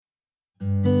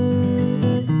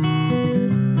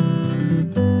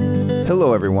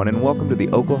Hello, everyone, and welcome to the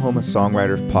Oklahoma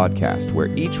Songwriters Podcast, where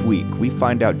each week we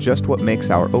find out just what makes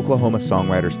our Oklahoma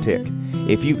songwriters tick.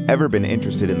 If you've ever been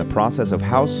interested in the process of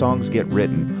how songs get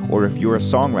written, or if you're a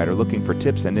songwriter looking for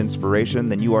tips and inspiration,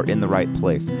 then you are in the right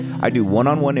place. I do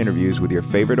one-on-one interviews with your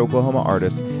favorite Oklahoma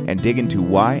artists and dig into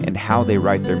why and how they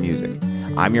write their music.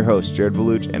 I'm your host, Jared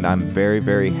Valuch, and I'm very,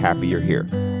 very happy you're here.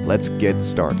 Let's get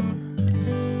started.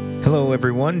 Hello,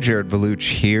 everyone. Jared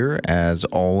Valuch here, as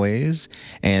always,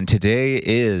 and today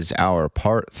is our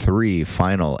Part 3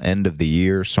 final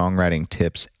end-of-the-year songwriting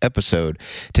tips episode.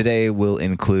 Today will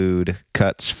include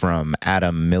cuts from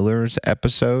Adam Miller's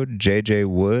episode, J.J.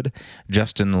 Wood,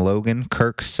 Justin Logan,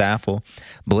 Kirk Saffel,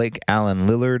 Blake Allen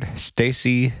Lillard,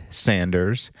 Stacy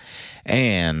Sanders,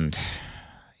 and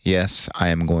yes, I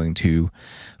am going to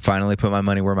finally put my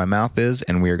money where my mouth is,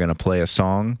 and we are going to play a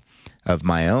song of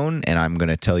my own, and I'm going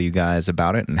to tell you guys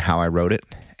about it and how I wrote it.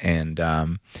 And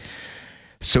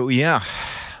so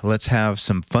let's have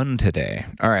some fun today.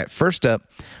 All right, first up,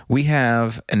 we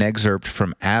have an excerpt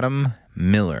from Adam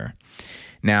Miller.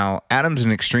 Now, Adam's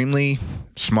an extremely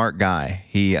smart guy.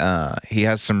 He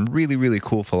has some really, really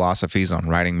cool philosophies on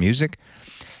writing music,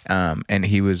 and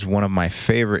he was one of my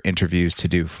favorite interviews to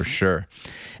do for sure.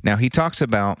 Now, he talks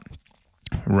about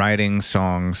writing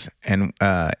songs and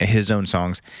his own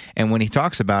songs, and when he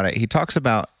talks about it, he talks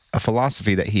about a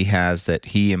philosophy that he has that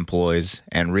he employs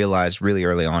and realized really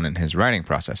early on in his writing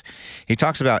process. He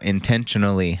talks about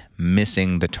intentionally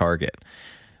missing the target.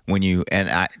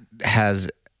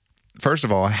 First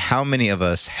of all, how many of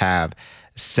us have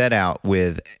set out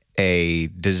with a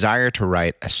desire to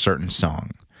write a certain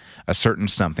song, a certain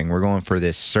something? We're going for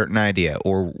this certain idea,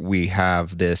 or we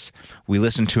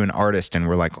listen to an artist and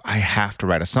we're like, I have to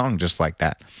write a song just like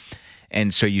that.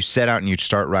 And so you set out and you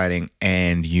start writing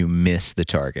and you miss the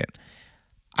target.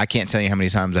 I can't tell you how many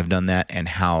times I've done that and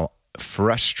how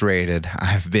frustrated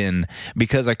I've been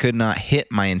because I could not hit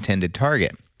my intended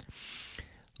target.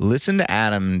 Listen to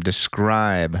Adam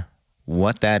describe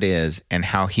what that is and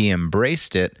how he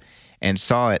embraced it and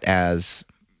saw it as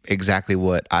exactly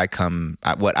what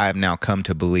I've now come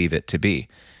to believe it to be.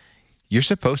 You're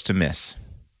supposed to miss.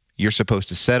 You're supposed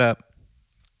to set up,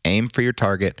 aim for your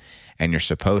target, and you're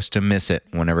supposed to miss it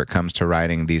whenever it comes to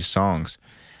writing these songs.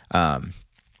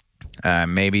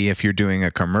 Maybe if you're doing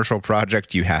a commercial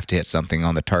project, you have to hit something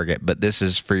on the target, but this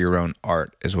is for your own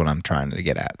art is what I'm trying to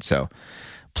get at. So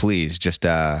please just,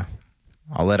 I'll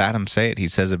let Adam say it. He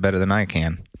says it better than I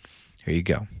can. Here you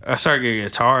go. I started getting a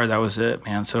guitar. That was it,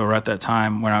 man. So right at that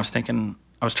time when I was thinking,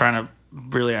 I was trying to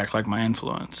really act like my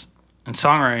influence. And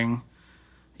songwriting,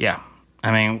 yeah.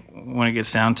 I mean, when it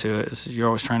gets down to it, you're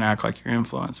always trying to act like your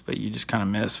influence, but you just kind of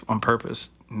miss on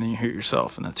purpose. And then you hurt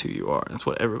yourself, and that's who you are. That's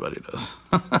what everybody does.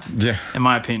 Yeah. In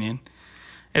my opinion.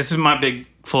 It's my big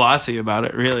philosophy about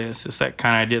it, really. It's just that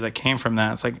kind of idea that came from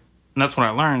that. It's like, and that's what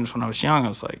I learned when I was young. I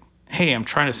was like, hey, I'm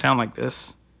trying to sound like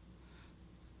this.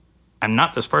 I'm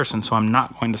not this person, so I'm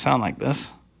not going to sound like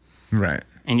this. Right.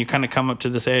 And you kind of come up to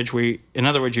this edge where, in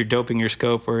other words, you're doping your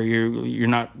scope, or you're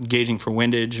not gauging for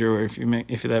windage, or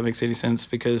if that makes any sense,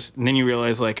 because then you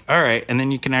realize, like, all right, and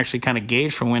then you can actually kind of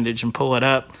gauge for windage and pull it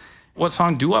up. What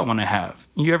song do I want to have?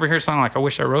 You ever hear a song like, I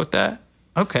wish I wrote that?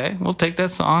 Okay, we'll take that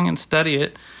song and study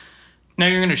it. Now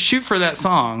you're going to shoot for that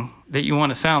song that you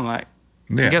want to sound like.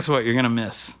 Yeah. And guess what? You're going to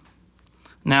miss.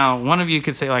 Now, one of you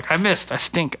could say, like, I missed, I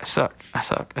stink, I suck,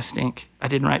 I stink. I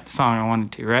didn't write the song I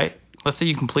wanted to, right? Let's say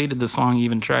you completed the song you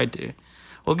even tried to.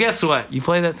 Well, guess what? You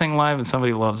play that thing live and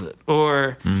somebody loves it.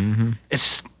 Or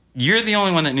you're the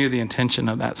only one that knew the intention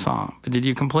of that song. But did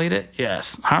you complete it?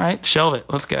 Yes. All right, shelve it.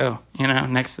 Let's go.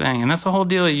 Next thing. And that's the whole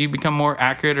deal. You become more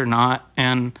accurate or not.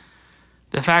 And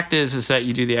the fact is that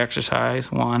you do the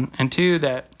exercise, one. And two,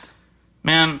 that,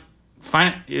 man,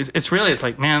 it's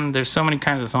like, man, there's so many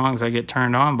kinds of songs I get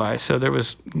turned on by. So there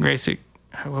was Isaac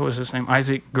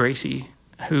Gracie,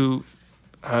 who,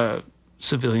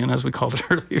 civilian, as we called it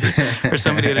earlier, or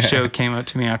somebody at a show came up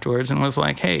to me afterwards and was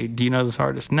like, hey, do you know this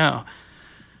artist? No.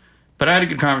 But I had a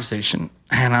good conversation,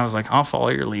 and I was like, I'll follow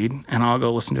your lead, and I'll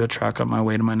go listen to a track on my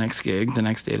way to my next gig, the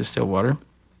next day to Stillwater.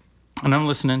 And I'm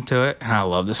listening to it, and I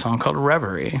love this song called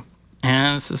Reverie.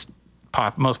 And it's this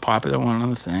most popular one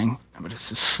on the thing, but it's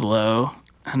a slow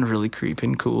and really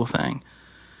creeping cool thing.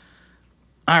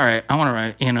 All right, I want to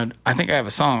write, I think I have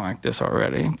a song like this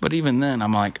already, but even then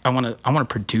I'm like, I want to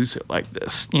produce it like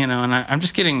this, and I'm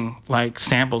just getting like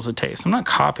samples of taste. I'm not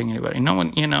copying anybody. No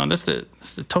one, that's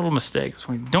the total mistake.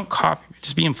 So don't copy,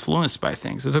 just be influenced by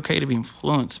things. It's okay to be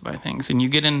influenced by things. And you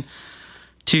get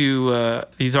into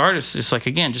these artists, it's like,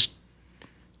 again, just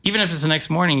even if it's the next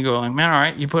morning, you go like, man, all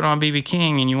right, you put on BB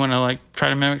King and you want to like try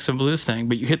to mimic some blues thing,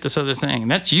 but you hit this other thing. And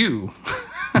that's you.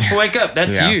 Wake up.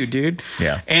 That's you, dude.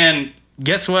 Yeah. And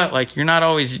guess what? Like, you're not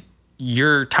always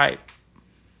your type.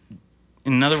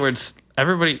 In other words,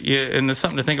 everybody, and there's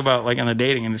something to think about, like, in the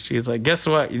dating industry. It's like, guess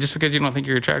what? Just because you don't think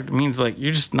you're attractive means, like,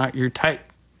 you're just not your type.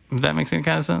 If that makes any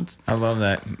kind of sense. I love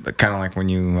that. Kind of like when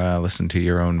you listen to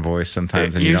your own voice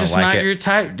sometimes and you don't like it. You're just not your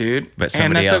type, dude. But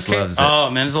somebody else loves it. Oh,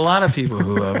 man, there's a lot of people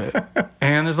who love it.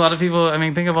 And there's a lot of people, I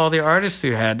mean, think of all the artists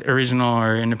who had original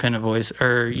or independent voice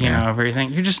or, you know,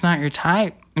 everything. You're just not your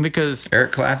type. Because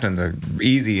Eric Clapton's an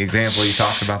easy example. He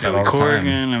talks about that all the time.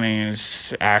 I mean,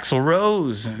 it's Axl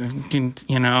Rose,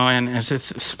 you know, and it's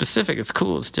specific. It's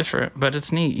cool. It's different, but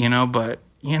it's neat, you know. But,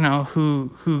 you know,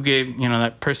 who gave, you know,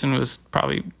 that person was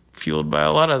probably fueled by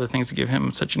a lot of other things to give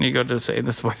him such an ego to say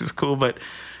this voice is cool. But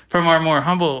from our more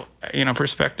humble, you know,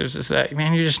 perspectives is that,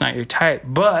 man, you're just not your type.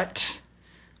 But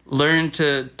learn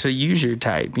to use your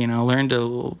type, you know, learn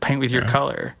to paint with your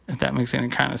color, if that makes any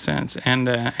kind of sense. And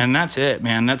that's it,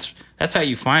 man. That's how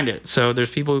you find it. So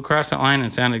there's people who cross that line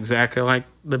and sound exactly like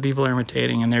the people they're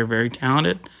imitating, and they're very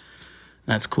talented.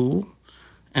 That's cool.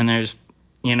 And there's,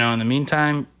 you know, in the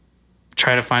meantime,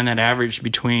 try to find that average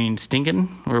between stinking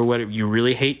or what you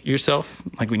really hate yourself,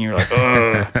 like when you're like,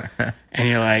 oh, and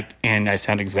you're like, and I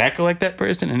sound exactly like that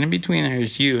person, and in between there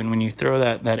is you. And when you throw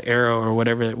that arrow or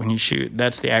whatever when you shoot,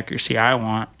 that's the accuracy I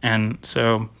want. And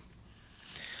so,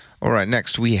 all right,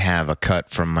 next we have a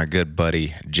cut from my good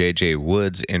buddy JJ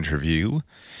Wood's interview,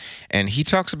 and he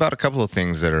talks about a couple of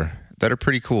things that are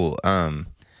pretty cool.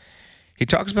 He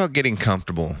talks about getting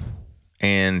comfortable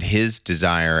and his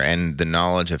desire and the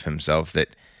knowledge of himself that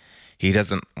he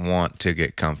doesn't want to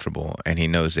get comfortable, and he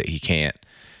knows that he can't.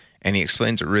 And he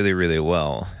explains it really, really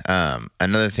well.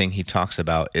 Another thing he talks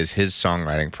about is his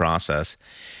songwriting process.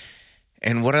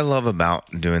 And what I love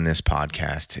about doing this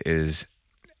podcast is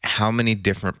how many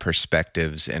different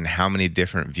perspectives and how many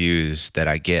different views that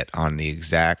I get on the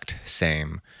exact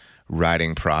same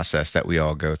writing process that we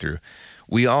all go through.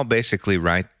 We all basically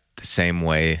write the same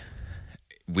way.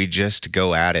 We just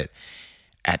go at it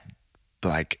at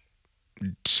like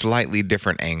slightly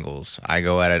different angles. I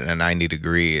go at it at 90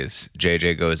 degrees.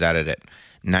 JJ goes at it at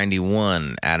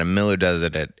 91. Adam Miller does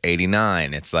it at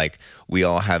 89. It's like we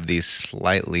all have these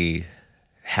slightly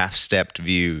half-stepped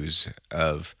views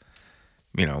of,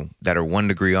 you know, that are 1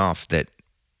 degree off that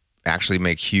actually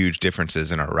make huge differences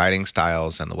in our writing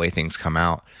styles and the way things come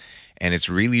out. And it's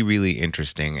really, really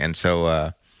interesting. And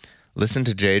so listen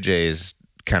to JJ's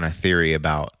kind of theory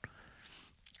about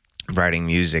writing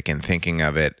music and thinking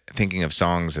of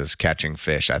songs as catching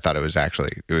fish. I thought it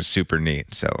was super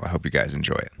neat. So I hope you guys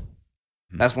enjoy it.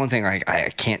 That's one thing I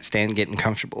can't stand getting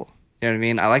comfortable. You know what I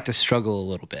mean? I like to struggle a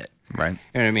little bit. Right. You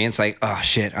know what I mean? It's like, oh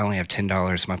shit, I only have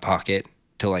 $10 in my pocket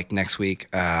till like next week.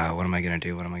 What am I going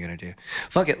to do?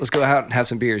 Fuck it. Let's go out and have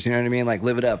some beers. You know what I mean? Like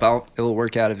live it up. It'll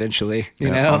work out eventually. You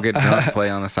know? I'll get drunk,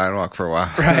 play on the sidewalk for a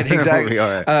while. Right. Exactly.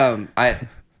 We'll be all right.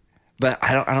 But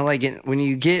I don't like it when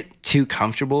you get too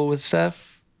comfortable with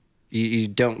stuff, you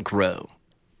don't grow.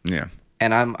 Yeah.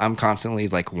 And I'm constantly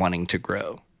like wanting to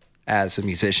grow as a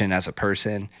musician, as a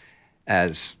person,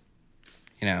 as,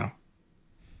 you know,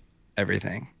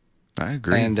 everything. I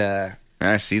agree. And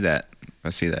I see that. I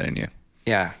see that in you.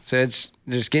 Yeah. So it's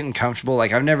just getting comfortable.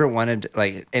 Like I've never wanted,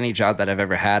 like any job that I've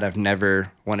ever had, I've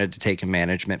never wanted to take a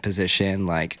management position.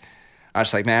 Like I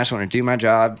was like, man, I just want to do my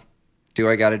job, do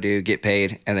what I got to do, get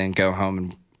paid, and then go home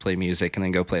and play music and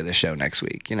then go play the show next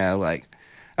week. You know, like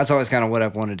that's always kind of what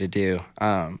I've wanted to do.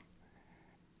 And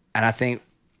I think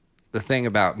the thing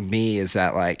about me is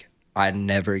that like I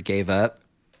never gave up,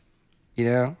 you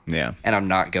know? Yeah. And I'm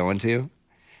not going to.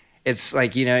 It's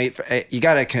like, you know, you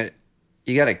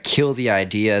gotta kill the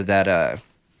idea that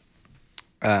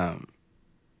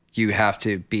you have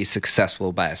to be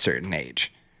successful by a certain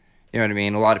age. You know what I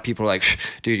mean? A lot of people are like,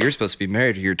 dude, you're supposed to be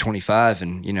married when you're 25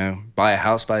 and, you know, buy a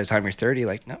house by the time you're 30.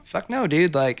 Like, no, fuck no,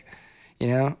 dude. Like, you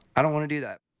know, I don't want to do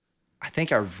that. I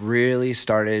think I really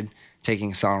started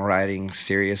taking songwriting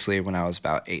seriously when I was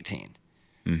about 18.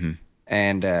 Mm-hmm.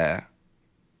 And,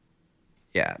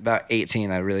 yeah, about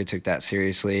 18, I really took that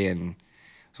seriously. And it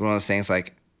was one of those things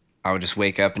like I would just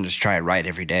wake up and just try and write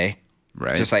every day.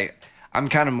 Right. Just like, I'm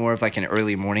kind of more of like an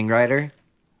early morning writer.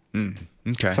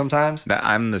 Okay. Sometimes.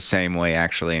 I'm the same way,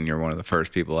 actually, and you're one of the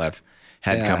first people I've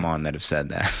had come on that have said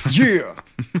that.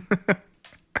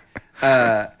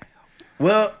 Yeah.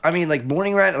 Well, I mean, like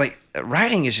morning writing, like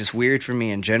writing is just weird for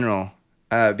me in general,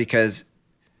 because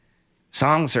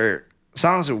songs are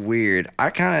weird.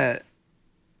 I'm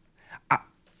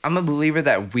a believer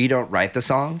that we don't write the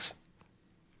songs.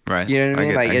 Right. You know what I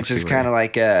mean? Like it's just kind of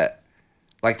like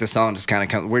the song just kind of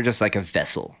comes. We're just like a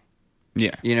vessel.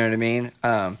 Yeah. You know what I mean?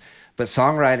 But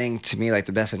songwriting, to me, like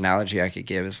the best analogy I could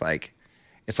give is like,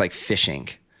 it's like fishing.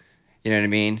 You know what I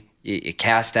mean? You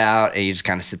cast out and you just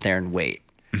kind of sit there and wait.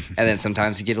 And then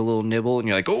sometimes you get a little nibble and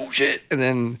you're like, oh shit. And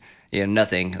then,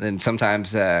 nothing. And then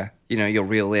sometimes, you'll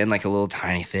reel in like a little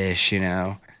tiny fish,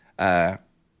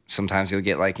 sometimes you'll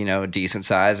get like, a decent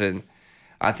size. And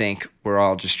I think we're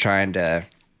all just trying to,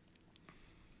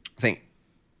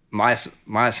 my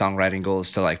songwriting goal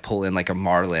is to like pull in like a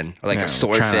marlin or like a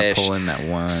swordfish, pull in that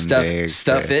one stuff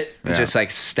fish. it, and just like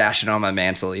stash it on my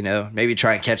mantle. Maybe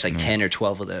try and catch like 10 or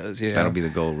 12 of those. That'll be the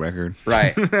gold record,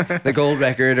 right? The gold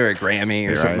record or a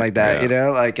Grammy or something like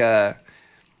that.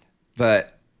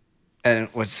 But and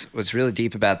what's really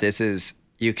deep about this is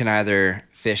you can either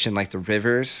fish in like the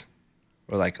rivers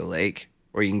or like a lake,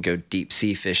 or you can go deep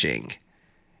sea fishing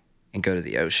and go to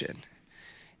the ocean.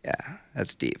 Yeah,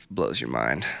 that's deep. Blows your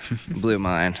mind. Blew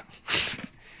mine.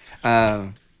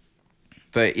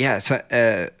 But yeah,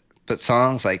 but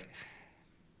songs like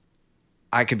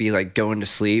I could be like going to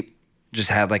sleep, just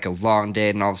had like a long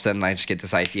day, and all of a sudden I just get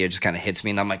this idea, just kind of hits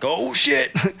me, and I'm like, oh shit,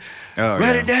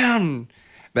 write it down.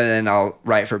 But then I'll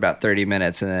write for about 30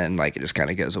 minutes, and then like it just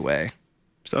kind of goes away.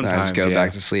 Sometimes I just go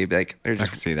back to sleep. Like I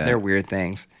can see that. They're weird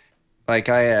things. Like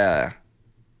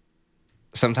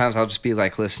sometimes I'll just be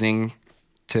like listening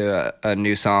to a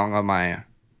new song on my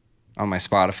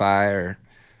Spotify or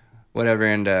whatever,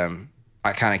 and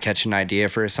I kind of catch an idea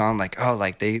for a song, like, oh,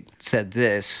 like they said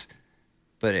this,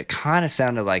 but it kind of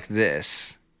sounded like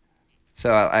this,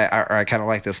 so I kind of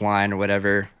like this line or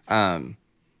whatever.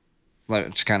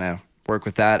 Just kind of work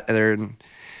with that. And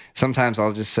sometimes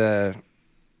I'll just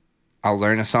I'll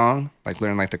learn a song, like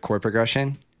learn like the chord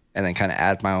progression, and then kind of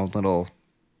add my own little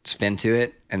spin to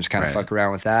it and just kind of fuck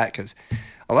around with that, because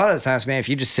a lot of the times, man, if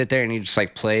you just sit there and you just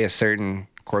like play a certain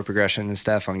chord progression and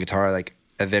stuff on guitar, like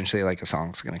eventually like a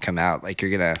song's gonna come out. Like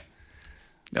you're gonna,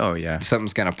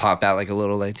 something's gonna pop out like a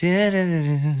little like, like I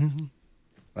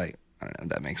don't know if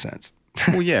that makes sense.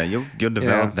 Well, yeah, you'll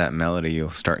develop that melody.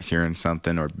 You'll start hearing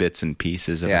something or bits and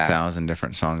pieces of 1,000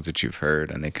 different songs that you've heard,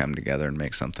 and they come together and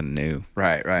make something new.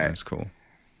 Right. That's cool.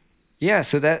 Yeah.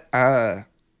 So that,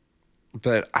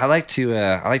 but I like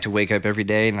to wake up every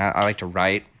day, and I like to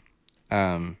write.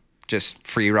 Just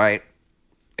free write,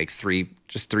 like 3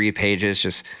 pages,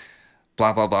 just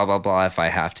blah, blah, blah, blah, blah, if I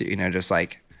have to, just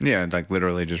like. Yeah, like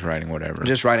literally just writing whatever.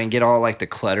 Just writing, get all like the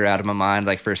clutter out of my mind,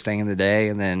 like first thing in the day,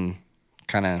 and then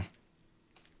kind of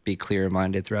be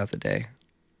clear-minded throughout the day.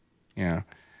 I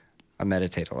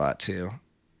meditate a lot too.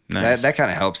 Nice. That kind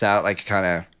of helps out, like kind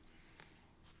of,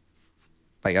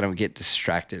 like I don't get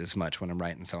distracted as much when I'm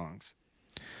writing songs.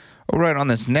 All right, on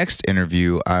this next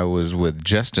interview, I was with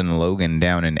Justin Logan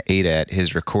down in Ada at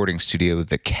his recording studio,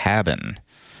 The Cabin,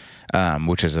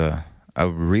 which is a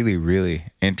really, really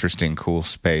interesting, cool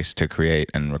space to create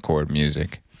and record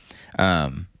music.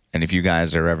 And if you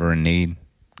guys are ever in need,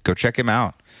 go check him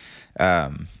out.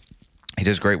 He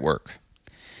does great work.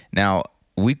 Now,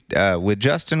 with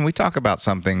Justin, we talk about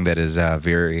something that is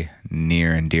very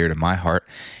near and dear to my heart,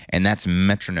 and that's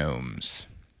metronomes.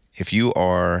 If you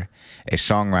are a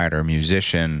songwriter,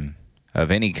 musician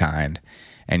of any kind,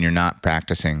 and you're not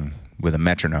practicing with a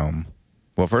metronome,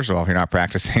 well, first of all, if you're not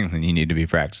practicing, then you need to be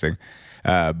practicing.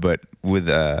 But with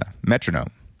a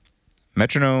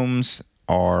metronomes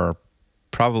are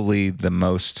probably the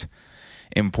most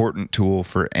important tool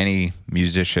for any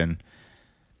musician,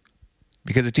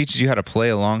 because it teaches you how to play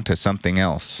along to something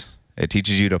else. It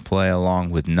teaches you to play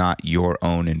along with not your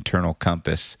own internal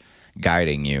compass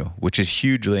guiding you, which is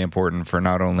hugely important for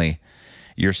not only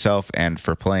yourself and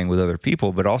for playing with other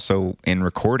people, but also in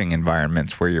recording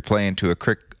environments where you're playing to a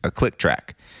click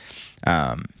track.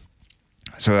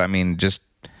 So, I mean, just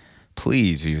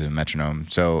please use a metronome.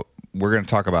 So we're going to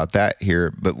talk about that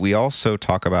here, but we also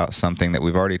talk about something that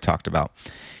we've already talked about.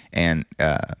 And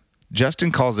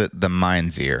Justin calls it the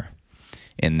mind's ear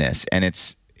in this. And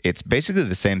it's basically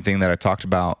the same thing that I talked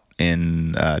about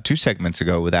in 2 segments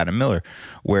ago with Adam Miller,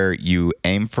 where you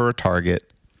aim for a target,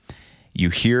 you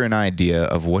hear an idea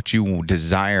of what you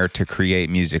desire to create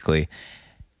musically,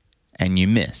 and you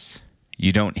miss.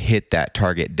 You don't hit that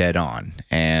target dead on,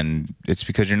 and it's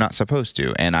because you're not supposed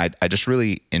to. And I just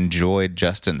really enjoyed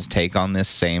Justin's take on this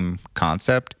same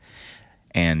concept,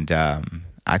 and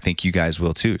I think you guys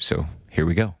will too. So here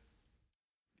we go.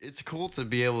 It's cool to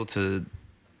be able to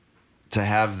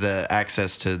have the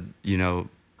access to,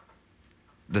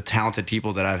 the talented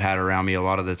people that I've had around me a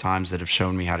lot of the times that have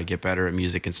shown me how to get better at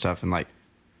music and stuff. And like,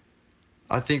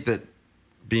 I think that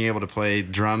being able to play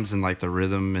drums and like the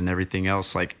rhythm and everything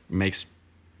else, like makes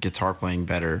guitar playing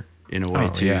better in a way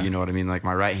too. Yeah. You know what I mean? Like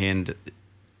my right hand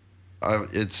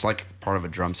it's like part of a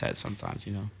drum set sometimes,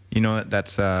 you know. You know what?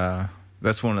 That's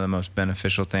one of the most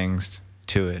beneficial things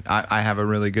to it. I have a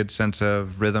really good sense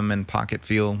of rhythm and pocket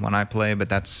feel when I play, but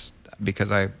that's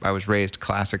because I was raised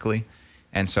classically,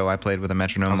 and so I played with a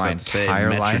metronome my entire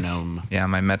metronome. life. Yeah,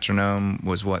 my metronome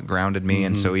was what grounded me,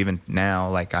 and so even now,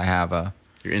 like I have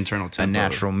Your internal tempo. a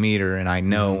natural meter, and I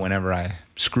know whenever I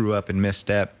screw up and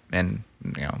misstep, and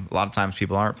you know, a lot of times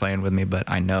people aren't playing with me, but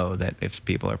I know that if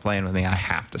people are playing with me, I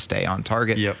have to stay on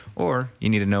target. Yep. Or you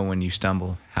need to know when you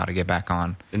stumble how to get back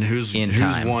on. And who's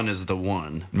time. one is the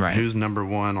one. Right. Who's number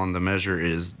one on the measure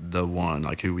is the one,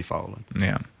 like who we following.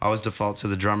 Yeah. I always default to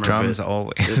the drummer. Drums but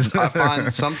always. I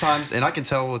find sometimes, and I can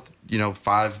tell with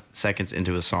 5 seconds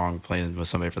into a song playing with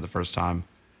somebody for the first time,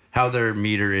 how their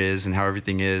meter is and how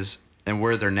everything is, and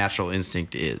where their natural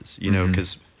instinct is. You know,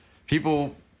 because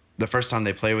people, the first time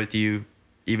they play with you,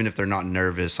 even if they're not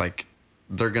nervous, like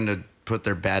they're gonna put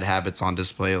their bad habits on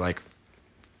display, like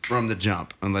from the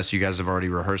jump, unless you guys have already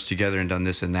rehearsed together and done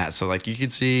this and that. So like you can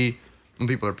see when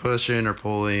people are pushing or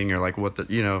pulling or like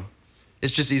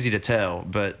it's just easy to tell.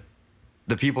 But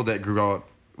the people that grew up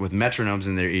with metronomes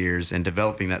in their ears and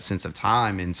developing that sense of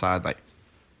time inside, like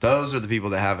those are the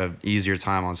people that have an easier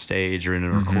time on stage or in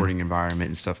a recording environment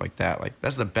and stuff like that. Like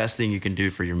that's the best thing you can do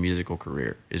for your musical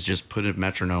career is just put a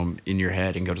metronome in your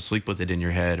head and go to sleep with it in your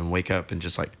head and wake up and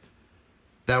just like,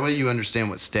 that way you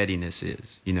understand what steadiness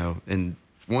is, and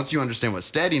once you understand what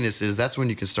steadiness is, that's when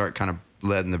you can start kind of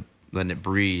letting it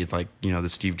breathe, like, the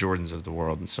Steve Jordans of the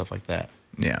world and stuff like that.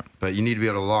 Yeah. But you need to be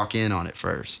able to lock in on it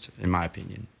first, in my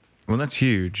opinion. Well, that's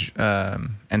huge.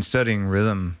 And studying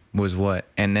rhythm was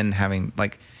and then having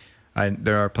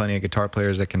there are plenty of guitar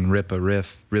players that can rip a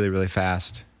riff really, really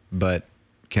fast, but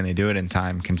can they do it in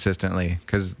time consistently?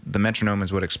 Because the metronome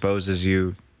is what exposes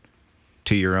you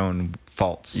to your own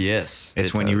faults. Yes.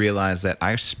 It's when you realize that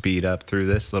I speed up through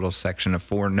this little section of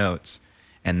 4 notes,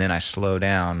 and then I slow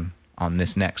down on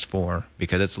this next 4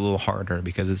 because it's a little harder,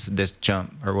 because it's this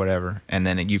jump or whatever, and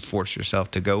then you force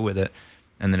yourself to go with it.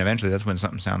 And then eventually that's when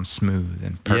something sounds smooth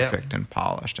and perfect and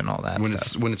polished and all that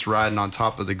stuff. When it's riding on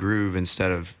top of the groove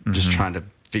instead of just trying to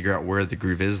figure out where the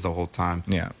groove is the whole time.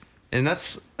 Yeah. And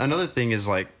that's another thing is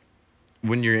like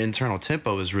when your internal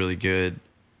tempo is really good,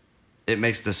 it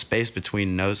makes the space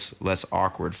between notes less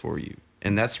awkward for you.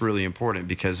 And that's really important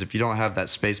because if you don't have that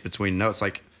space between notes,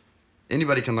 like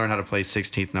anybody can learn how to play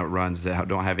 16th note runs that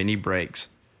don't have any breaks,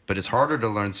 but it's harder to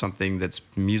learn something that's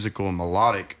musical and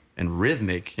melodic and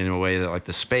rhythmic in a way that like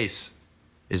the space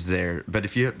is there. But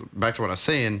if you, back to what I was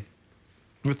saying,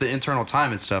 with the internal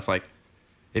time and stuff, like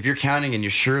if you're counting and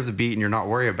you're sure of the beat and you're not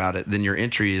worried about it, then your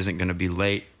entry isn't going to be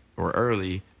late or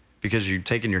early because you've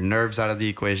taken your nerves out of the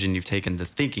equation, you've taken the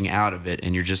thinking out of it,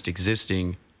 and you're just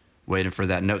existing, waiting for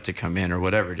that note to come in or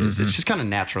whatever it is. It just kind of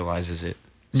naturalizes it.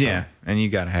 So, yeah, and you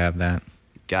got to have that.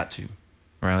 Got to.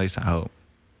 Or at least I hope.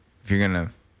 If you're going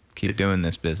to keep doing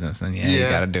this business, then you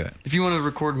got to do it. If you want to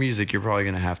record music, you're probably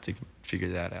going to have to figure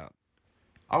that out.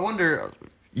 I wonder,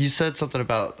 you said something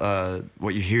about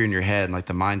what you hear in your head and like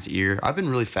the mind's ear. I've been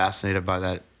really fascinated by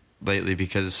that lately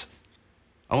because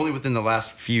only within the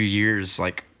last few years,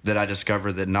 like, that I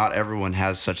discovered that not everyone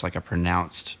has such like a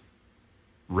pronounced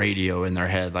radio in their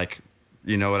head. Like,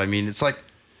 you know what I mean? It's like,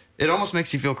 it almost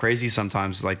makes you feel crazy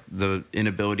sometimes, like the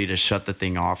inability to shut the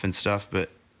thing off and stuff. But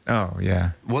oh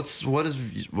yeah, what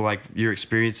is like your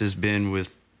experience has been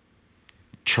with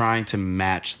trying to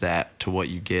match that to what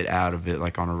you get out of it,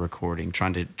 like on a recording,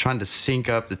 trying to sync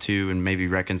up the two and maybe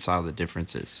reconcile the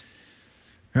differences?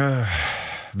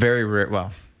 Very rare.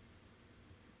 Well,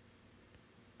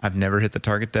 I've never hit the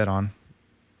target dead on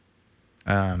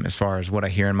as far as what I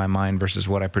hear in my mind versus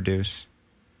what I produce.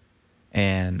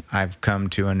 And I've come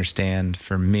to understand,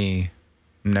 for me,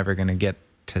 I'm never going to get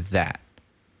to that.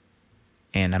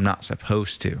 And I'm not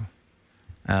supposed to.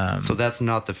 So that's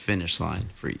not the finish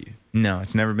line for you? No,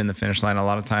 it's never been the finish line. A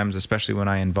lot of times, especially when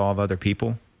I involve other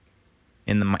people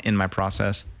in my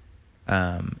process,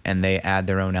 and they add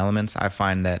their own elements, I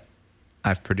find that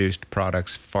I've produced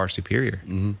products far superior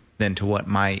than to what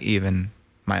my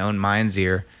own mind's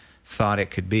ear thought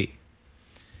it could be.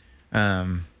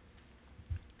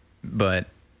 But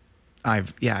I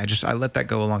let that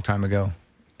go a long time ago.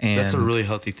 And that's a really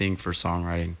healthy thing for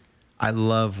songwriting. I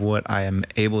love what I am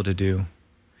able to do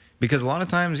because a lot of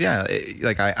times,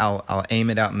 I'll aim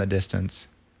it out in the distance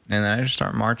and then I just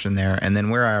start marching there. And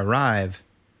then where I arrive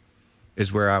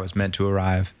is where I was meant to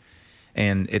arrive.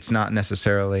 And it's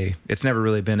never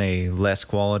really been a less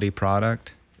quality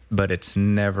product, but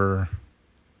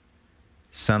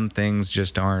some things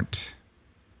just aren't,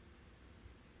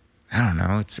 I don't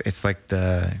know. It's like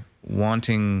the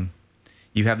wanting,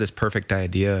 you have this perfect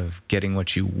idea of getting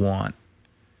what you want,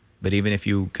 but even if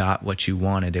you got what you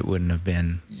wanted, it wouldn't have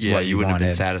been what you wouldn't wanted.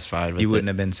 have been satisfied with You it. wouldn't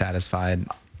have been satisfied.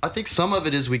 I think some of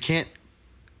it is we can't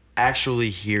actually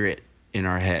hear it in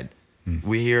our head.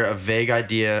 We hear a vague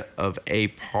idea of a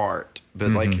part, but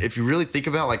like if you really think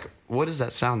about like, what is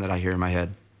that sound that I hear in my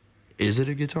head? Is it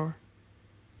a guitar?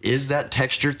 Is that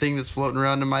texture thing that's floating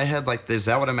around in my head? Like, is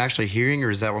that what I'm actually hearing, or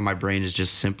is that what my brain is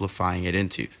just simplifying it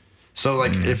into? So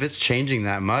like, if it's changing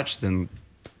that much, then,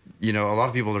 you know, a lot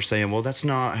of people are saying, well, that's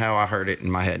not how I heard it in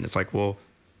my head. And it's like, well,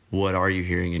 what are you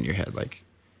hearing in your head? Like,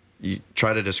 you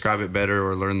try to describe it better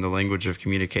or learn the language of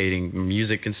communicating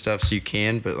music and stuff so you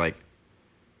can, but like,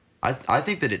 I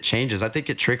think that it changes. I think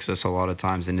it tricks us a lot of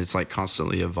times, and it's like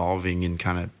constantly evolving and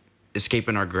kind of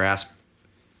escaping our grasp,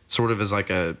 sort of as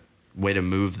like a way to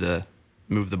move the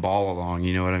ball along.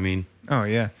 You know what I mean? Oh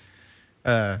yeah.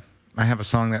 I have a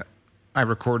song that I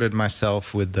recorded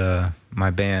myself with my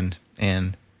band,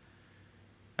 and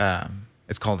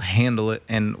it's called "Handle It."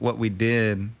 And what we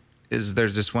did is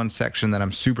there's this one section that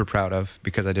I'm super proud of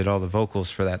because I did all the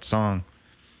vocals for that song,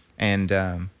 and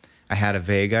I had a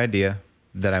vague idea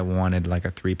that I wanted like a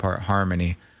 3-part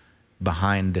harmony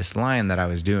behind this line that I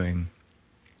was doing.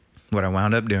 What I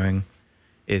wound up doing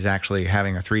is actually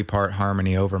having a 3-part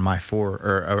harmony over my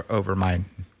over my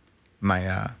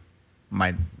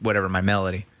whatever, my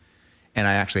melody. And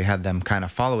I actually had them kind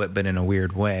of follow it, but in a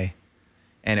weird way.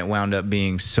 And it wound up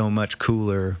being so much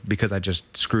cooler because I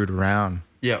just screwed around.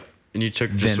 Yeah. And you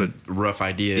took just a rough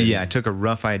idea. Yeah, I took a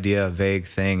rough idea, a vague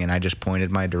thing, and I just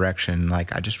pointed my direction.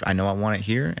 Like, I know I want it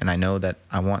here, and I know that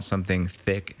I want something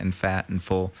thick and fat and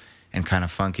full and kind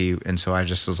of funky. And so I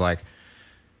just was like,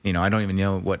 you know, I don't even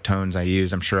know what tones I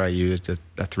used. I'm sure I used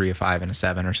a 3, a 5, and a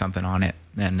 7 or something on it,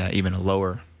 and even a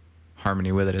lower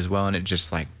harmony with it as well. And it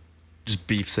just like just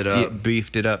beefs it up. It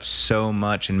beefed it up so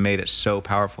much and made it so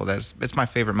powerful. It's my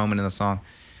favorite moment in the song.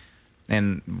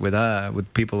 And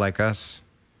with people like us,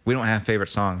 we don't have favorite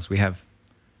songs. We have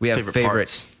favorite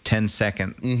parts.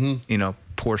 10-second, you know,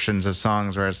 portions of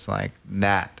songs where it's like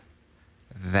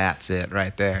that's it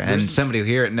right there. And somebody will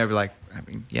hear it and they'll be like, I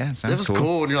mean, yeah, sounds that was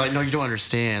cool. And you're like, no, you don't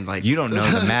understand. Like, you don't know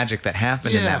the magic that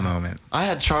happened in that moment. I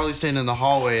had Charlie standing in the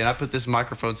hallway, and I put this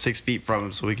microphone 6 feet from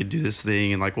him so we could do this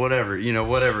thing, and like whatever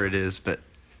it is. But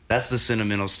that's the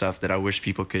sentimental stuff that I wish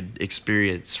people could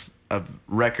experience of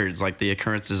records, like the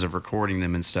occurrences of recording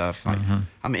them and stuff. Like,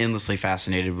 I'm endlessly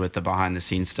fascinated with the behind the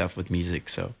scenes stuff with music.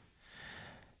 So,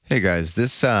 hey guys,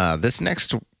 this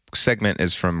next segment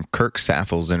is from Kirk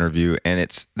Saffel's interview, and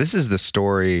this is the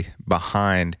story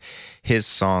behind his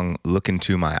song "Look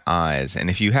Into My Eyes." And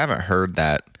if you haven't heard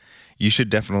that, you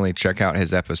should definitely check out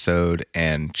his episode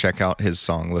and check out his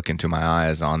song "Look Into My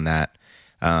Eyes" on that.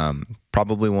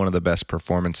 Probably one of the best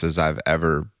performances I've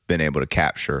ever been able to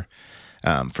capture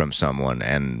from someone.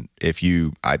 And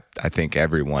I think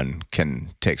everyone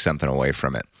can take something away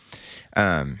from it.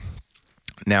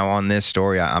 Now on this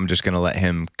story, I'm just going to let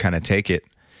him kind of take it,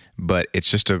 but it's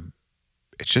just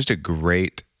a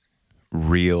great,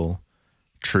 real,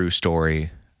 true story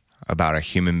about a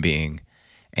human being.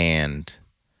 And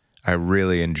I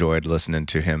really enjoyed listening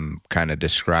to him kind of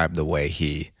describe the way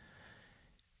he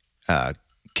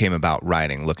came about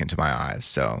writing "Look Into My Eyes."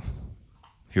 So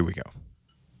here we go.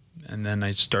 And then I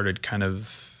started kind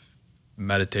of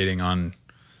meditating on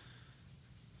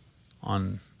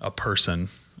a person,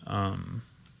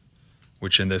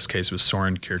 which in this case was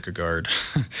Soren Kierkegaard.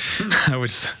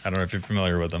 Which I don't know if you're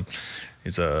familiar with him.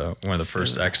 He's one of the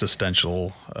first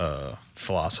existential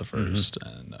philosophers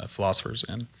and philosophers,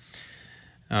 and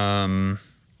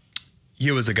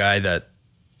he was a guy that,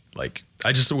 like,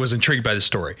 I just was intrigued by the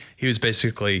story. He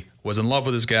was in love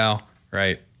with his gal,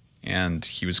 right? And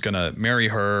he was going to marry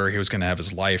her. He was going to have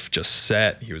his life just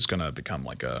set. He was going to become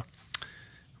like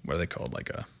what are they called? Like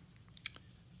a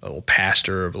little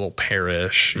pastor of a little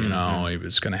parish, you know. He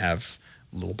was going to have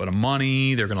a little bit of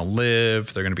money. They're going to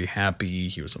live. They're going to be happy.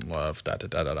 He was in love,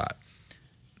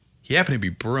 He happened to be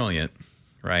brilliant,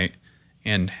 right?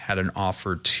 And had an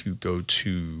offer to go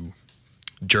to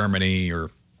Germany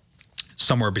or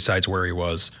somewhere besides where he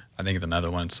was. I think the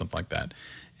Netherlands, something like that.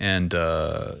 And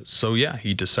so, yeah,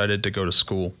 he decided to go to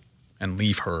school and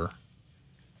leave her.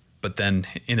 But then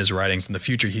in his writings in the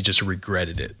future, he just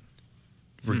regretted it.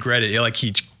 Like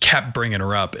he kept bringing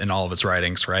her up in all of his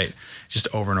writings, right? Just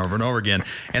over and over and over again.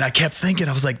 And I kept thinking,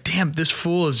 I was like, damn, this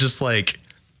fool is just like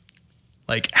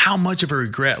how much of a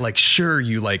regret? Like, sure,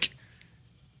 you like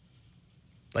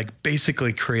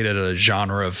basically created a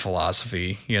genre of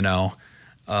philosophy, you know,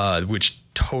 which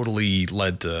totally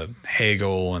led to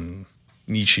Hegel and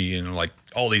Nietzsche and like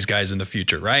all these guys in the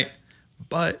future, right?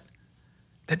 But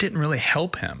that didn't really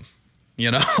help him. You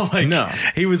know, like No.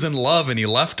 he was in love and he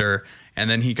left her, and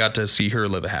then he got to see her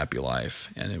live a happy life,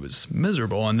 and it was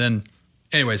miserable. And then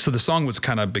anyway, so the song was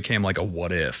kind of became like a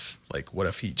what if, like what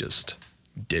if he just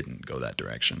didn't go that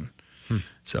direction?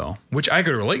 So, which I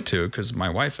could relate to because my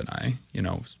wife and I, you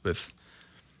know,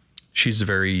 she's a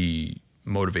very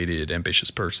motivated, ambitious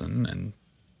person, and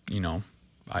you know,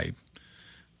 I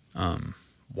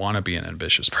want to be an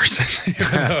ambitious person.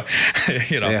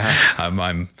 You know, Yeah.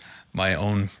 I'm my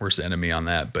own worst enemy on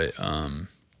that,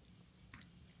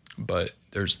 but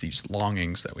there's these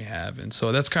longings that we have, and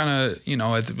so that's kind of, you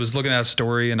know, I was looking at that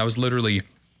story, and I was literally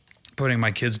putting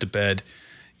my kids to bed,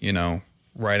 you know,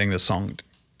 writing this song.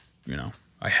 You know,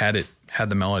 I had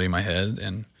the melody in my head,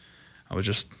 and I was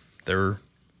just, they were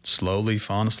slowly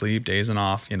falling asleep, dazing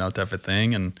off, you know, type of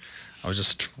thing. And I was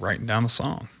just writing down the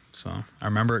song. So I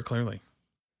remember it clearly.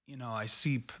 You know, I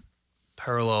see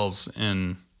parallels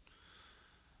in,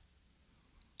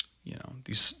 you know,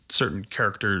 these certain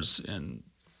characters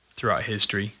throughout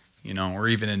history, you know, or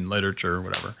even in literature or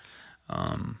whatever.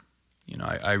 You know,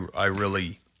 I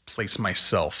really place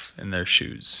myself in their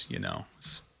shoes, you know,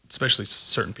 especially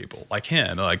certain people like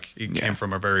him. Like he came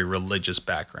from a very religious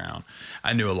background.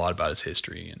 I knew a lot about his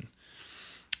history, and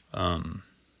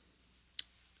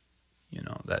you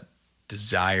know, that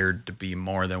desired to be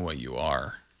more than what you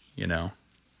are, you know,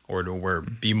 or to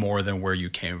be more than where you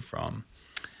came from.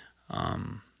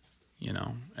 You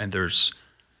know, and there's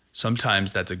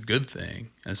sometimes that's a good thing,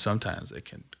 and sometimes it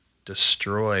can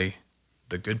destroy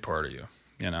the good part of you,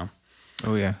 you know.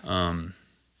 Oh yeah.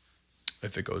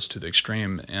 If it goes to the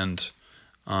extreme. And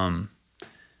you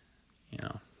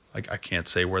know, like I can't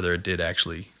say whether it did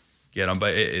actually get him,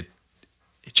 but it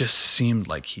just seemed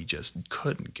like he just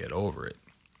couldn't get over it.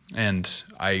 And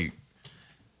I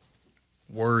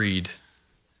worried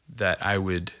that I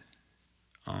would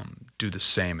do the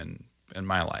same in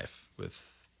my life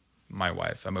with my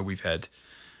wife. I mean,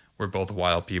 we're both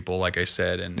wild people, like I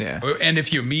said, and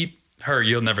if you meet her,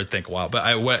 you'll never think wild. But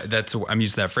I'm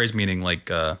using that phrase meaning like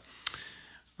we're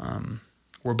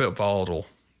a bit volatile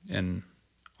in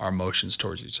our emotions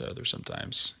towards each other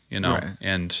sometimes, you know, Right.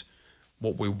 and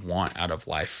what we want out of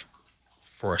life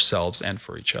for ourselves and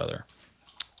for each other.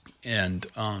 And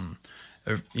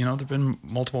you know, there've been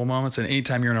multiple moments, and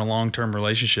anytime you're in a long-term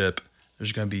relationship,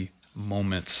 there's going to be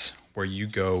moments where you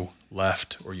go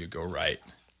left or you go right,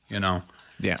 you know?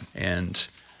 Yeah. And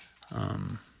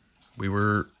we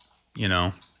were, you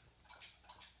know,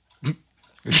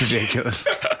 It's ridiculous.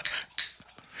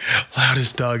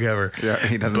 loudest dog ever. Yeah,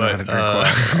 he doesn't know how to drink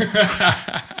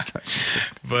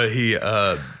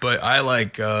quiet. But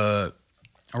I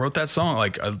wrote that song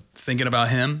like thinking about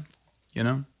him, you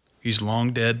know. He's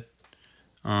long dead.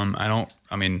 I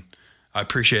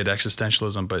appreciate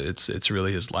existentialism, but it's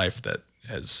really his life that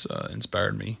has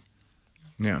inspired me.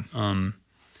 Yeah.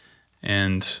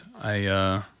 And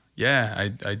I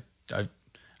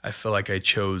feel like I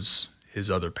chose his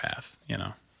other path, you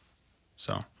know.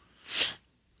 So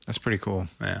That's pretty cool.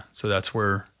 yeah, so that's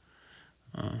where,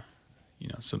 you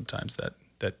know, sometimes that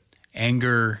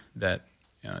anger that,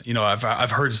 you know,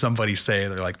 I've heard somebody say,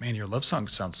 they're like, man, your love song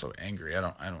sounds so angry. I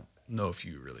don't know if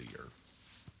you really are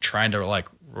trying to like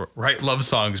write love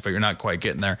songs, but you're not quite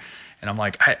getting there. And I'm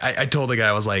like, I told the guy,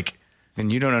 I was like,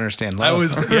 And you don't understand love.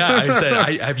 I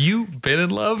said, have you been in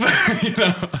love? You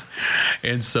know?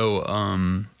 And so,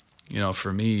 you know,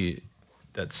 for me,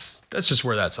 that's just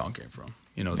where that song came from.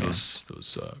 You know, those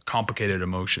complicated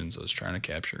emotions I was trying to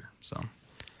capture. So,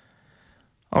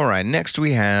 All right, next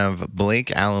we have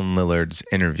Blake Allen Lillard's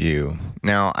interview.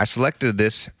 Now, I selected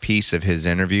this piece of his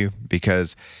interview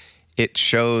because it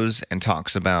shows and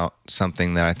talks about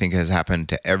something that I think has happened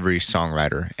to every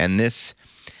songwriter. And this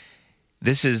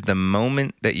is the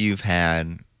moment that you've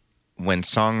had when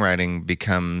songwriting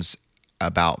becomes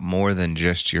about more than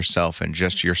just yourself and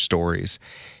just your stories.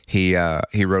 He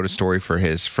wrote a story for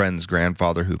his friend's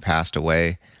grandfather who passed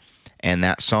away, and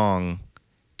that song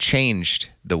changed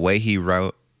the way he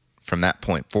wrote from that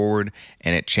point forward,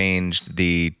 and it changed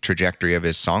the trajectory of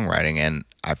his songwriting. And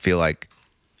I feel like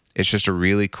it's just a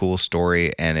really cool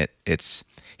story, and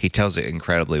he tells it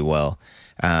incredibly well.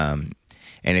 And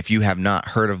if you have not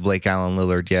heard of Blake Allen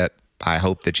Lillard yet, I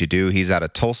hope that you do. He's out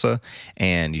of Tulsa,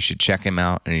 and you should check him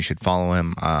out, and you should follow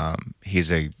him.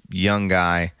 He's a young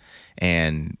guy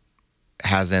and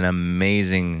has an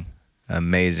amazing,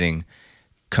 amazing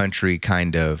country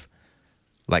kind of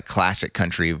like classic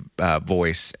country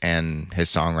voice, and his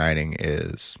songwriting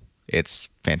it's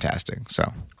fantastic.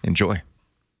 So enjoy.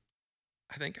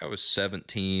 I think I was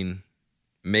 17,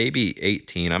 maybe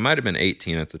 18. I might have been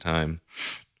 18 at the time.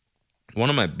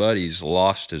 One of my buddies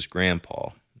lost his grandpa,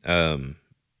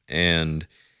 and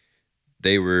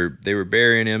they were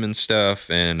burying him and stuff.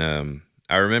 And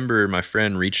I remember my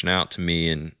friend reaching out to me,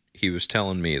 and he was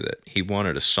telling me that he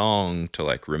wanted a song to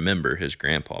like remember his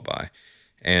grandpa by.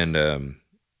 And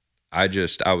I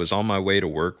was on my way to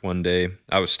work one day.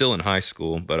 I was still in high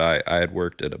school, but I had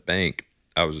worked at a bank.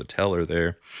 I was a teller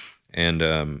there. And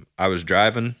I was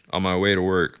driving on my way to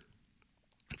work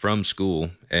from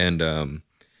school, and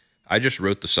I just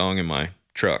wrote the song in my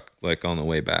truck, like on the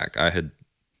way back. I had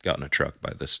gotten a truck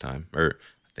by this time, or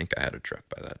I think I had a truck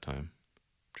by that time.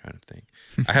 I'm trying to think.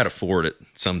 I had a Ford at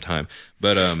some time,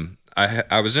 but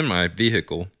I was in my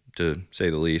vehicle, to say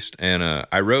the least, and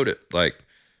I wrote it like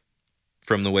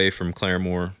from the way from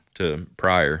Claremore to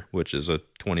Pryor, which is a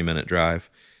 20-minute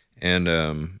drive,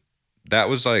 and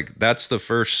that's the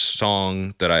first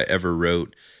song that I ever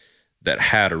wrote that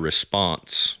had a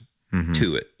response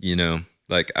to it, you know?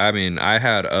 Like, I mean, I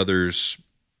had others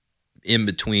in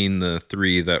between the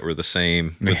three that were the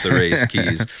same with the raised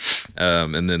keys,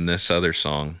 and then this other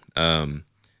song.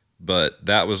 But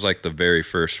that was like the very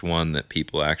first one that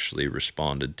people actually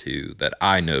responded to, that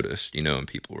I noticed, you know, and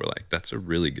people were like, that's a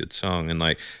really good song. And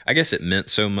like, I guess it meant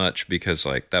so much because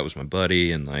like that was my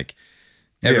buddy, and like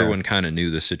everyone kind of knew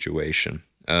the situation.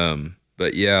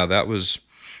 But yeah, that was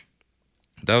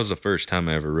the first time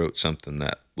I ever wrote something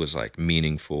that was like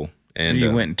meaningful. And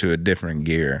you went into a different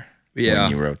gear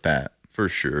when you wrote that. For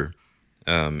sure.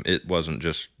 It wasn't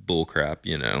just bull crap,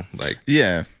 you know, like,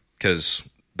 because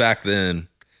back then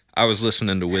I was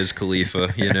listening to Wiz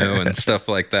Khalifa, you know, and stuff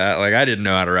like that. Like, I didn't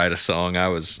know how to write a song. I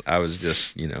was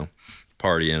just, you know,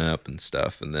 partying up and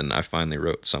stuff. And then I finally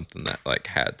wrote something that like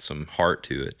had some heart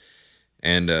to it.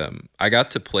 And I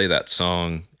got to play that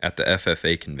song at the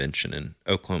FFA convention in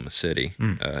Oklahoma City,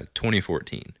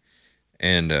 2014.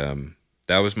 And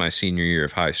that was my senior year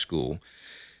of high school.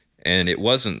 And that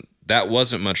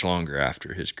wasn't much longer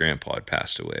after his grandpa had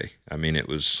passed away. I mean, that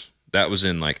was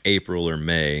in like April or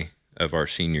May of our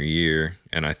senior year.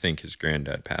 And I think his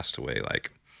granddad passed away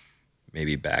like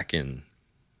maybe back in,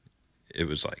 it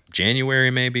was like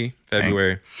January, maybe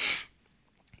February. Dang.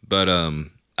 But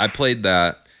I played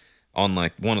that on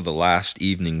like one of the last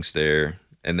evenings there,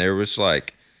 and there was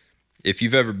like, if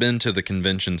you've ever been to the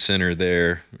convention center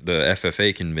there, the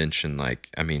FFA convention, like,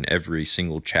 I mean, every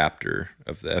single chapter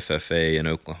of the FFA in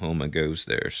Oklahoma goes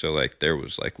there. So like there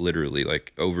was like literally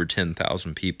like over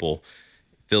 10,000 people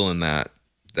filling that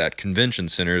convention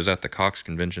center. It was at the Cox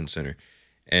Convention Center.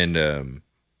 And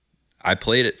I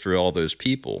played it for all those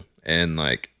people, and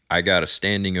like I got a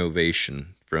standing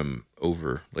ovation from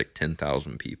over like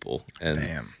 10,000 people. And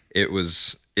damn. It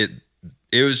was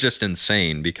just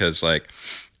insane, because like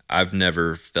I've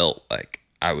never felt like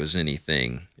I was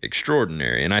anything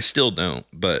extraordinary, and I still don't,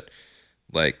 but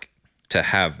like to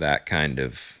have that kind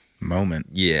of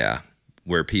moment,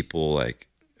 where people like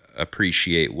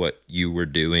appreciate what you were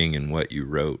doing and what you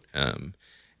wrote,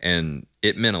 and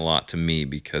it meant a lot to me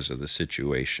because of the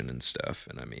situation and stuff.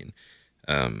 And I mean,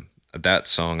 that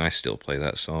song, I still play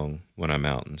that song when I'm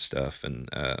out and stuff. And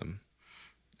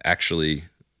actually,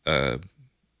 a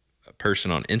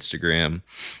person on Instagram,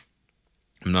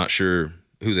 I'm not sure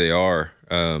who they are,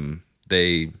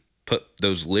 they put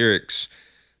those lyrics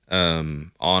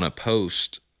on a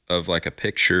post of like a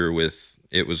picture with,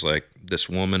 it was like this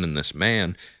woman and this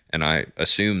man, and I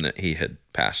assumed that he had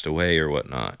passed away or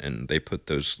whatnot, and they put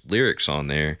those lyrics on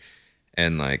there,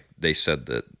 and like they said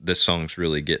that this song's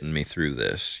really getting me through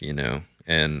this, you know.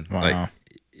 And like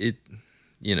it,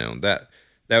 you know, that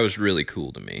was really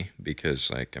cool to me, because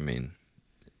like, I mean,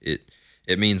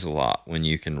 it means a lot when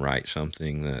you can write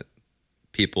something that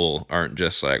people aren't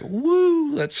just like,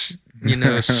 woo, let's, you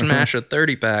know, smash a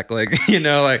 30-pack, like, you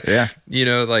know, like, you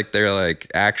know, like they're like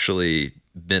actually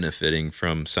benefiting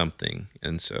from something.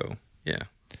 And so, yeah.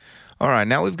 All right,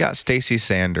 now we've got Stacy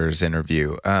Sanders'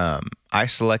 interview. I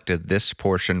selected this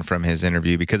portion from his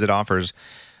interview because it offers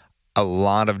a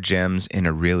lot of gems in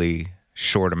a really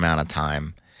short amount of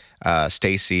time.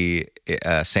 Stacy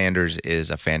Sanders is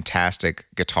a fantastic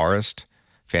guitarist,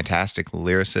 fantastic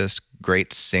lyricist,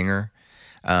 great singer.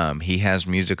 He has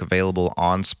music available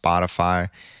on Spotify.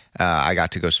 I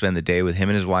got to go spend the day with him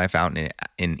and his wife out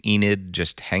in Enid,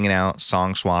 just hanging out,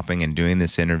 song swapping, and doing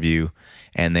this interview.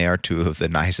 And they are two of the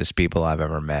nicest people I've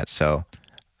ever met. So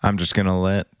I'm just going to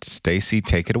let Stacy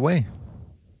take it away.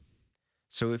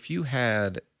 So if you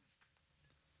had,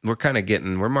 we're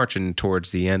marching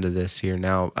towards the end of this here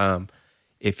now.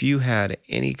 If you had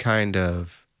any kind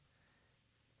of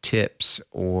tips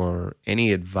or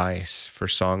any advice for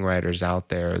songwriters out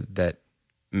there that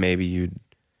maybe you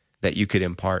could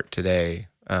impart today,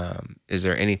 is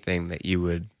there anything that you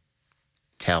would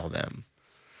tell them?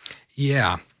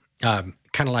 Yeah. Kind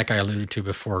of like I alluded to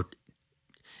before,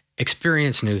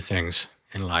 experience new things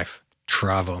in life,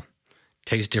 travel,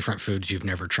 taste different foods you've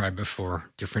never tried before,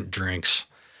 different drinks,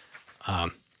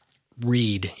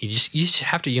 read. You just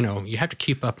have to, you have to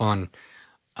keep up on,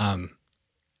 I'm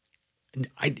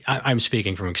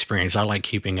speaking from experience. I like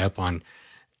keeping up on,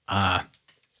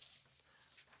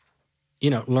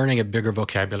 learning a bigger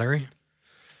vocabulary.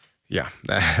 Yeah,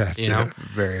 that's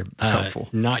very helpful.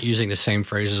 Not using the same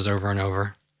phrases over and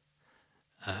over.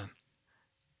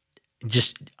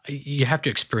 You have to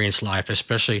experience life,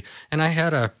 especially. And I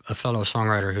had a fellow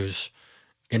songwriter who's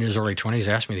in his early 20s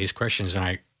ask me these questions,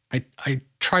 and I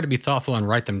try to be thoughtful and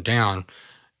write them down,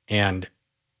 and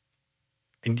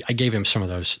I gave him some of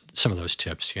those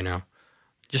tips.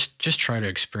 Just try to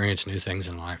experience new things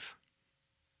in life.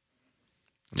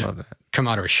 Love that. Come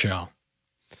out of a shell.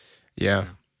 Yeah.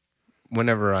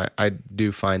 Whenever I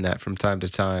do find that from time to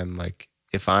time, like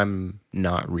if I'm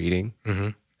not reading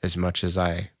as much as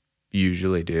I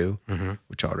usually do,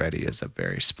 which already is a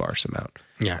very sparse amount.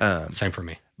 Yeah, same for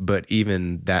me. But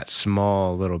even that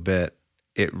small little bit,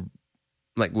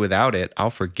 without it, I'll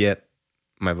forget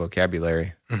my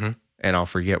vocabulary and I'll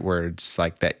forget words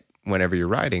like that whenever you're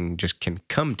writing just can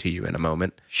come to you in a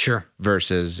moment. Sure.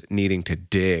 Versus needing to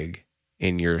dig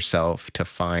in yourself to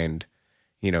find,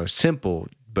 simple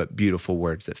but beautiful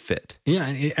words that fit. Yeah,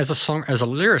 and as a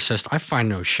lyricist, I find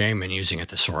no shame in using a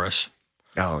thesaurus.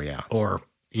 Oh yeah. Or,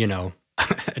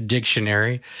 a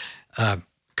dictionary.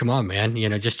 Come on, man.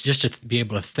 Just to be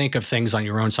able to think of things on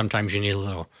your own. Sometimes you need a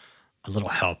little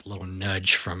help, a little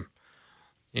nudge from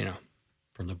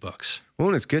the books. Well,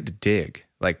 and it's good to dig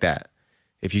like that.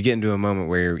 If you get into a moment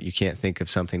where you can't think of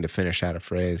something to finish out a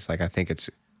phrase, like I think it's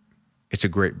a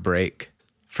great break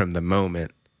from the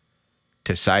moment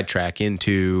to sidetrack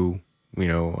into,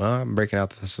 I'm breaking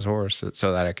out the thesaurus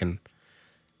so that I can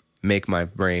make my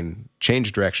brain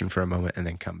change direction for a moment and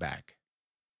then come back.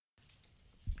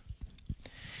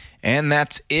 And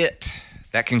that's it.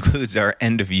 That concludes our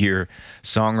end of year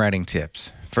songwriting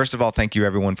tips. First of all, thank you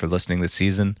everyone for listening this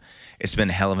season. It's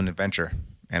been a hell of an adventure,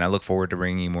 and I look forward to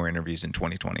bringing you more interviews in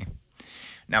 2020.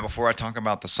 Now, before I talk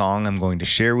about the song I'm going to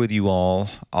share with you all,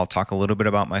 I'll talk a little bit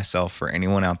about myself for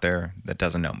anyone out there that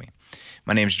doesn't know me.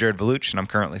 My name is Jared Valuch, and I'm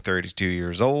currently 32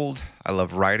 years old. I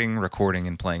love writing, recording,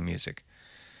 and playing music.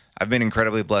 I've been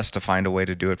incredibly blessed to find a way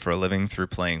to do it for a living through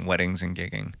playing weddings and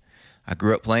gigging. I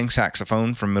grew up playing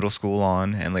saxophone from middle school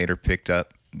on and later picked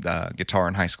up the guitar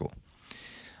in high school.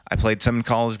 I played some in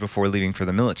college before leaving for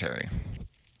the military.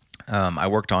 I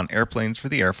worked on airplanes for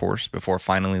the Air Force before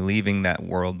finally leaving that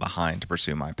world behind to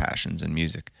pursue my passions in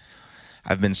music.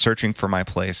 I've been searching for my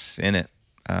place in it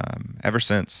ever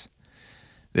since.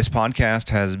 This podcast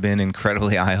has been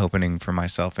incredibly eye-opening for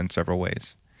myself in several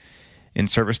ways. In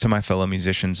service to my fellow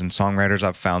musicians and songwriters,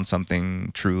 I've found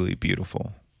something truly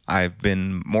beautiful. I've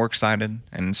been more excited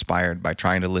and inspired by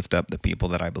trying to lift up the people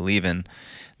that I believe in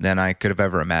than I could have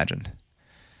ever imagined.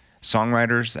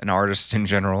 Songwriters and artists in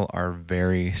general are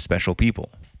very special people.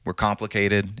 We're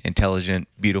complicated, intelligent,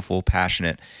 beautiful,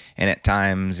 passionate, and at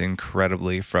times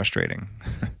incredibly frustrating.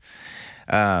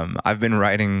 I've been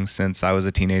writing since I was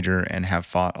a teenager and have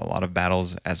fought a lot of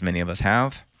battles, as many of us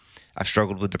have. I've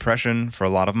struggled with depression for a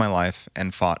lot of my life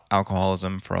and fought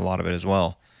alcoholism for a lot of it as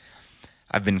well.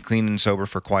 I've been clean and sober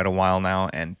for quite a while now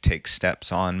and take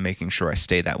steps on making sure I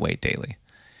stay that way daily.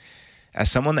 As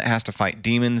someone that has to fight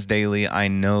demons daily, I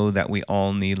know that we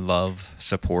all need love,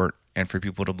 support, and for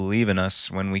people to believe in us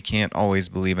when we can't always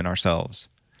believe in ourselves.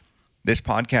 This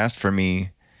podcast for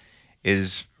me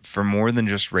is for more than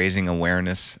just raising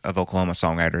awareness of Oklahoma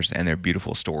songwriters and their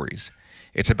beautiful stories.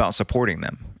 It's about supporting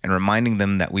them and reminding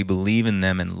them that we believe in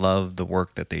them and love the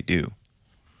work that they do.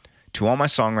 To all my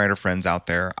songwriter friends out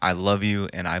there, I love you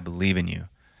and I believe in you.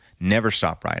 Never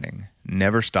stop writing.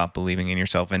 Never stop believing in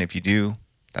yourself. And if you do,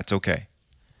 that's okay,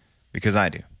 because I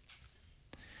do.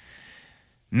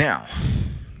 Now,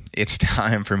 it's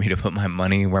time for me to put my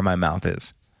money where my mouth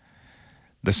is.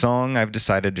 The song I've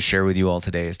decided to share with you all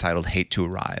today is titled Hate to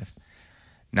Arrive.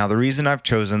 Now, the reason I've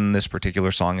chosen this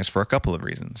particular song is for a couple of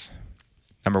reasons.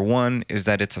 Number one is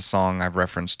that it's a song I've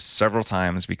referenced several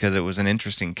times because it was an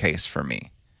interesting case for me.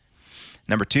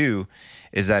 Number two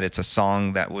is that it's a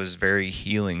song that was very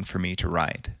healing for me to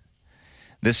write.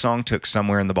 This song took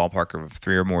somewhere in the ballpark of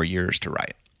 3 or more years to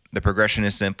write. The progression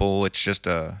is simple. It's just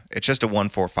a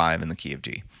 1-4-5 in the key of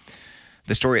G.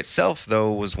 The story itself,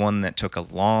 though, was one that took a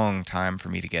long time for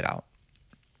me to get out.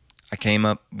 I came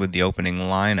up with the opening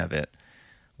line of it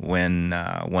when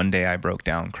one day I broke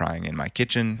down crying in my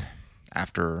kitchen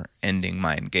after ending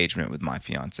my engagement with my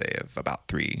fiance of about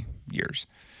 3 years.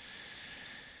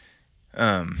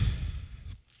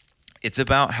 It's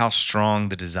about how strong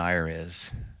the desire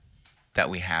is that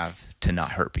we have to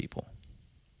not hurt people.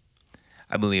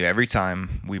 I believe every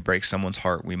time we break someone's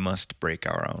heart, we must break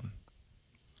our own.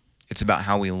 It's about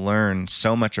how we learn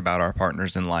so much about our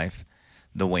partners in life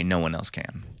the way no one else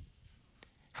can.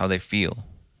 How they feel,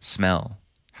 smell,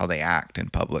 how they act in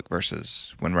public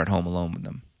versus when we're at home alone with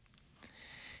them.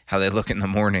 How they look in the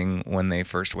morning when they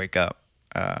first wake up,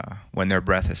 when their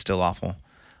breath is still awful,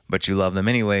 but you love them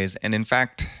anyways, and in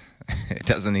fact, it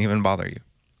doesn't even bother you.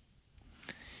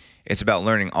 It's about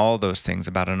learning all those things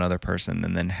about another person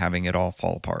and then having it all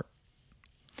fall apart.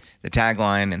 The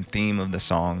tagline and theme of the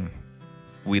song,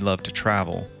 "We love to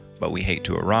travel, but we hate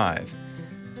to arrive,"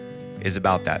 is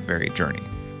about that very journey.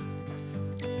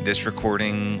 This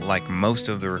recording, like most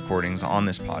of the recordings on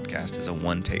this podcast, is a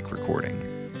one-take recording,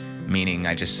 meaning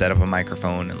I just set up a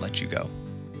microphone and let you go.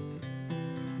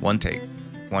 One take,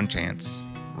 one chance,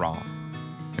 raw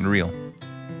and real.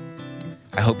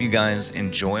 I hope you guys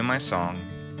enjoy my song,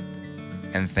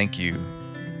 and thank you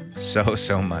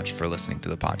so much for listening to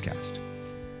the podcast.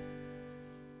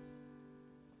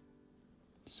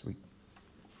 Sweet.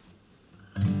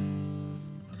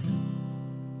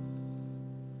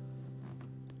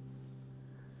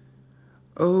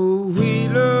 Oh, we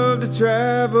love to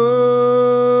travel,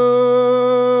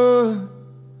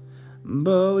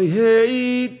 but we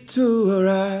hate to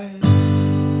arrive.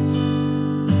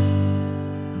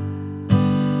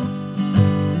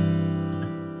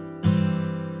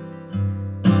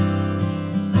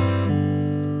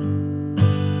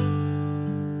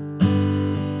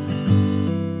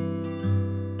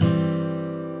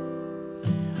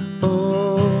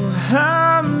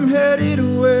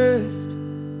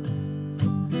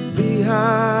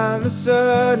 Behind the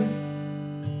sun,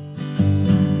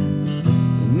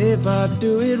 and if I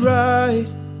do it right,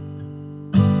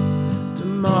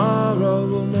 tomorrow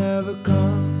will never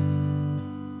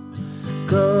come.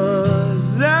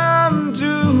 'Cause I'm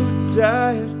too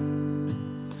tired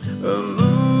of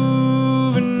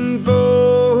moving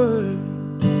forward.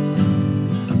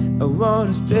 I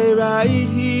wanna stay right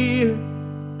here,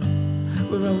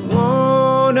 where I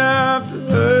won't have to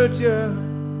hurt you.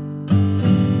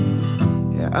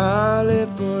 I'll live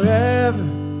forever,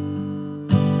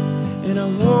 and I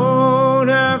won't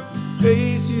have to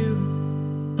face you.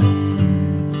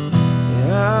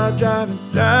 Yeah, I'll drive in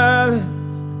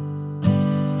silence,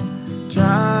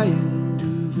 trying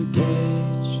to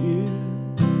forget you.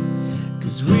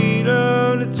 'Cause we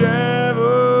love to travel,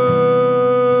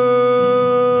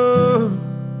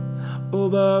 oh,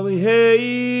 but we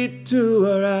hate to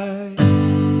arrive.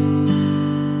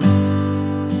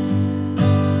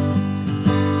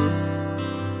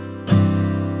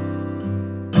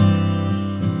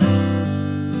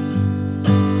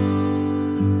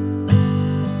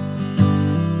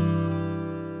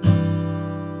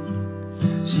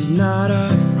 Not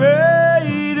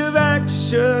afraid of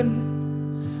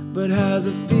action, but has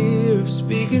a fear of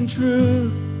speaking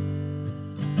truth.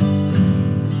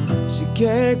 She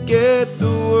can't get the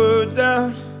words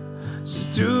out, she's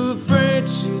too afraid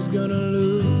she's gonna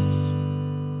lose.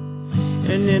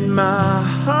 And in my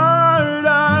heart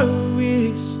I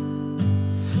wish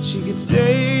she could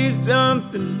say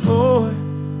something more.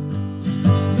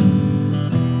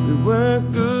 We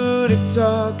weren't good at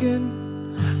talking,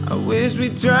 I wish we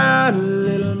tried a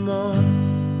little more.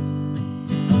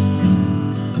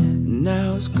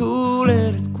 Now it's cool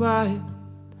and it's quiet,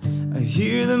 I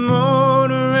hear the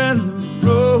motor and the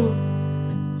road.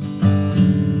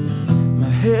 My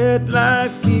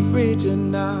headlights keep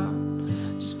reaching out,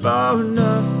 just far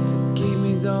enough to keep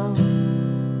me going.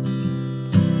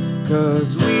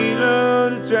 'Cause we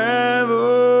love to travel,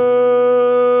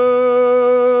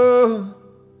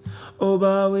 oh,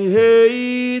 but we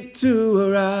hate to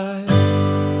arrive.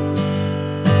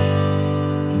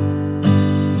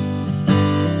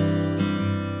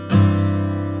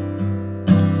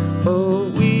 Oh,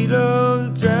 we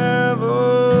love to travel,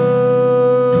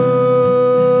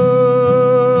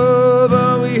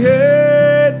 but we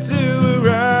hate to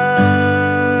arrive.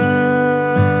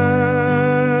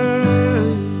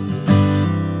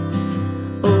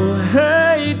 Oh, I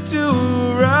hate to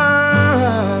arrive.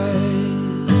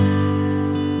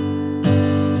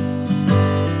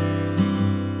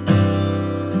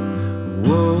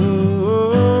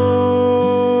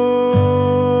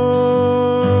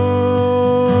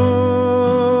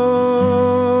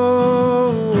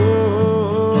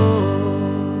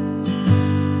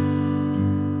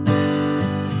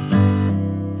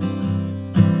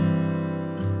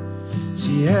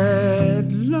 She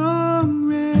had long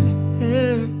red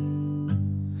hair,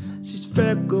 she's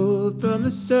freckled from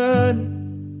the sun.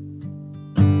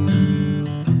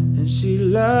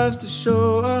 loves to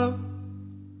show up,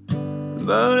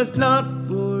 but it's not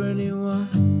for anyone.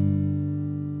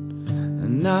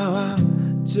 And now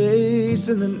I'm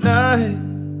chasing the night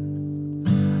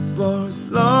for as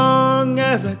long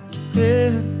as I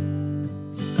can.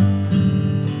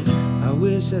 I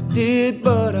wish I did,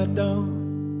 but I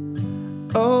don't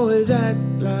always act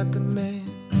like a man.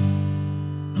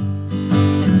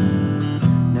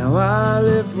 Now I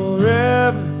live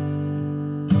forever,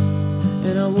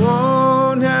 and I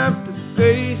won't have to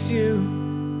face you.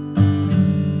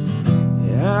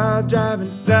 Yeah, I'll drive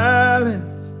in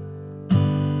silence,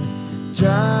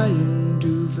 trying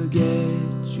to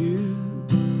forget you,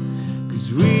 'cause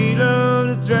we love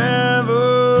to drown